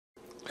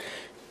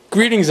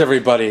Greetings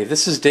everybody,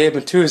 this is Dave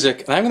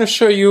Matuzik, and I'm going to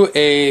show you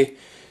a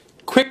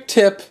quick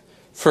tip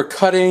for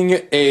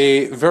cutting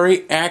a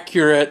very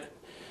accurate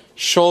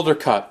shoulder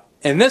cut.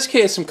 In this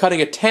case I'm cutting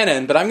a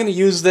tenon, but I'm going to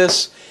use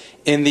this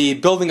in the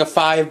building a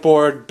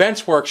 5-board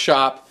bench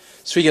workshop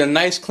so we get a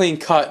nice clean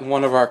cut in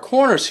one of our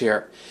corners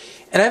here.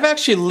 And I've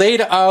actually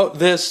laid out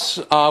this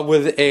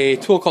with a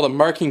tool called a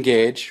marking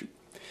gauge.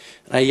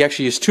 I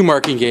actually use 2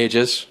 marking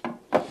gauges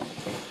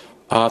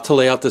to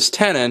lay out this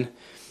tenon.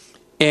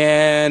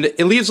 And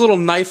it leaves a little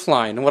knife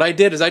line. And what I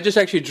did is I just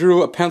actually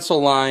drew a pencil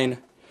line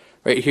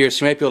right here,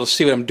 so you might be able to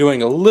see what I'm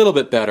doing a little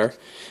bit better.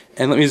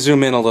 And let me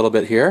zoom in a little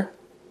bit here.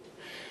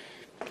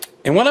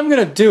 And what I'm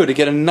going to do to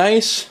get a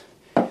nice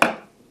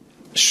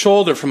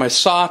shoulder for my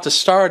saw to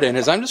start in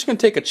is I'm just going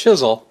to take a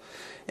chisel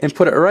and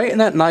put it right in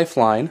that knife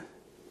line.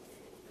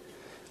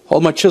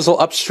 Hold my chisel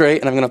up straight,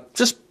 and I'm going to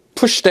just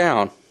push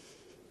down.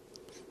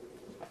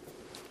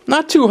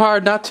 Not too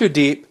hard, not too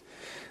deep.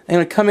 I'm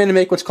going to come in and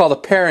make what's called a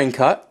paring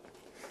cut.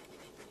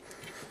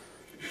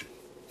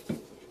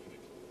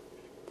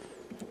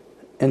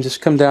 And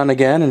just come down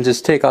again and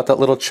just take out that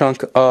little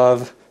chunk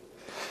of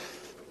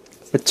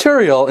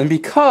material. And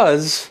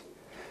because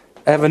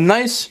I have a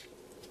nice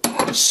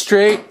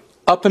straight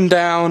up and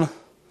down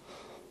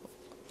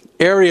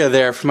area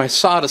there for my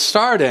saw to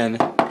start in,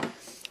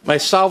 my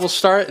saw will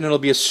start and it'll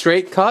be a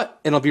straight cut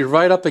and it'll be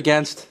right up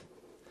against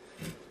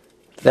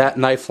that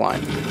knife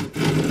line.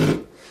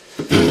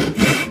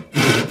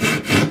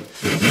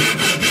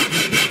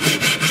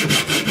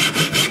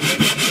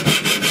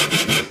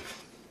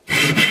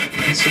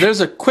 So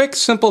there's a quick,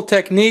 simple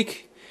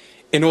technique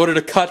in order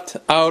to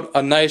cut out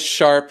a nice,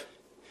 sharp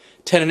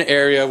tenon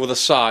area with a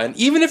saw. And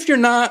even if you're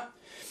not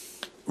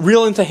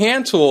real into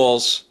hand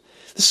tools,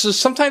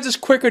 sometimes it's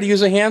quicker to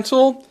use a hand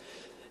tool.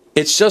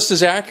 It's just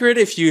as accurate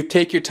if you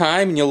take your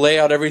time and you lay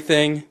out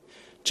everything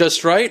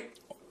just right.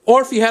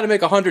 Or if you had to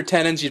make 100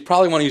 tenons, you'd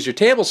probably want to use your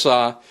table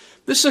saw.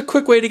 This is a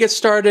quick way to get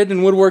started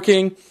in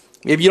woodworking.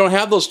 Maybe you don't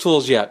have those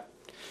tools yet.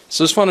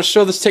 So I just want to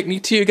show this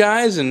technique to you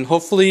guys, and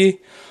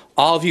hopefully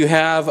all of you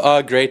have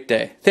a great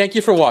day. Thank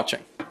you for watching.